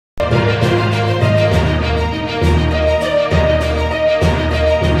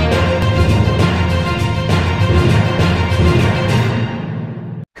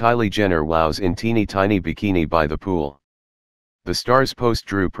Kylie Jenner wows in teeny tiny bikini by the pool. The star's post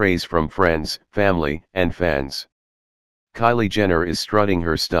drew praise from friends, family, and fans. Kylie Jenner is strutting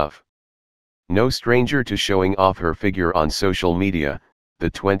her stuff. No stranger to showing off her figure on social media,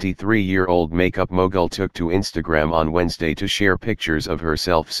 the 23-year-old makeup mogul took to Instagram on Wednesday to share pictures of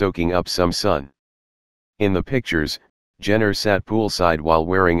herself soaking up some sun. In the pictures, Jenner sat poolside while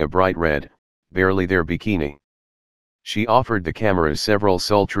wearing a bright red, barely there bikini. She offered the camera several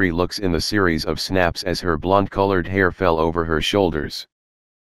sultry looks in the series of snaps as her blonde-colored hair fell over her shoulders.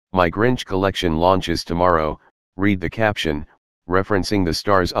 "My Grinch collection launches tomorrow," read the caption, referencing the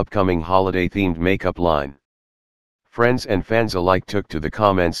star's upcoming holiday-themed makeup line. Friends and fans alike took to the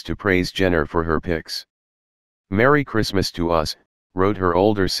comments to praise Jenner for her pics. "Merry Christmas to us," wrote her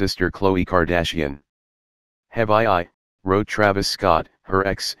older sister Khloe Kardashian. "Have I," wrote Travis Scott, her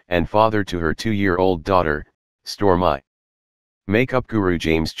ex and father to her 2-year-old daughter, Stormi. Makeup guru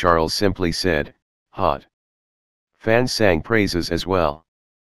James Charles simply said, "Hot." Fans sang praises as well.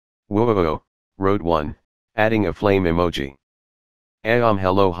 "Whoa," wrote one, adding a flame emoji.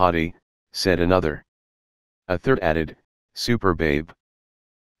 Hello hottie," said another. A third added, "Super babe."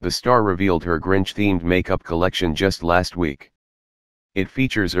 The star revealed her Grinch-themed makeup collection just last week. It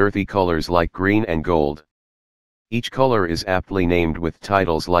features earthy colors like green and gold. Each color is aptly named with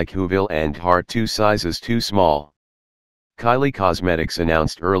titles like Whoville and Heart 2 sizes too small. Kylie Cosmetics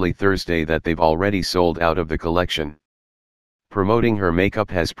announced early Thursday that they've already sold out of the collection. Promoting her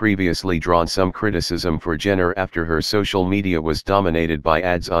makeup has previously drawn some criticism for Jenner after her social media was dominated by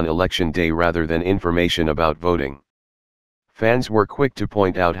ads on election day rather than information about voting. Fans were quick to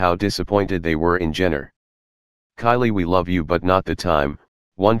point out how disappointed they were in Jenner. "Kylie, we love you but not the time,"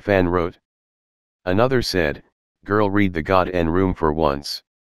 one fan wrote. Another said, "Girl, read the goddamn room for once.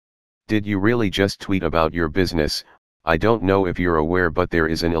 Did you really just tweet about your business? I don't know if you're aware but there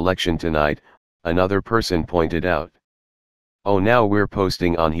is an election tonight," another person pointed out. "Oh, now we're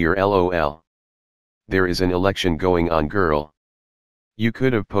posting on here lol. There is an election going on, girl. You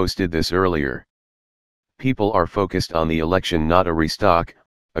could have posted this earlier. People are focused on the election, not a restock,"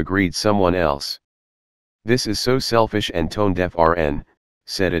 agreed someone else. "This is so selfish and tone deaf RN,"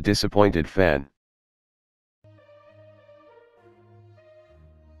 said a disappointed fan.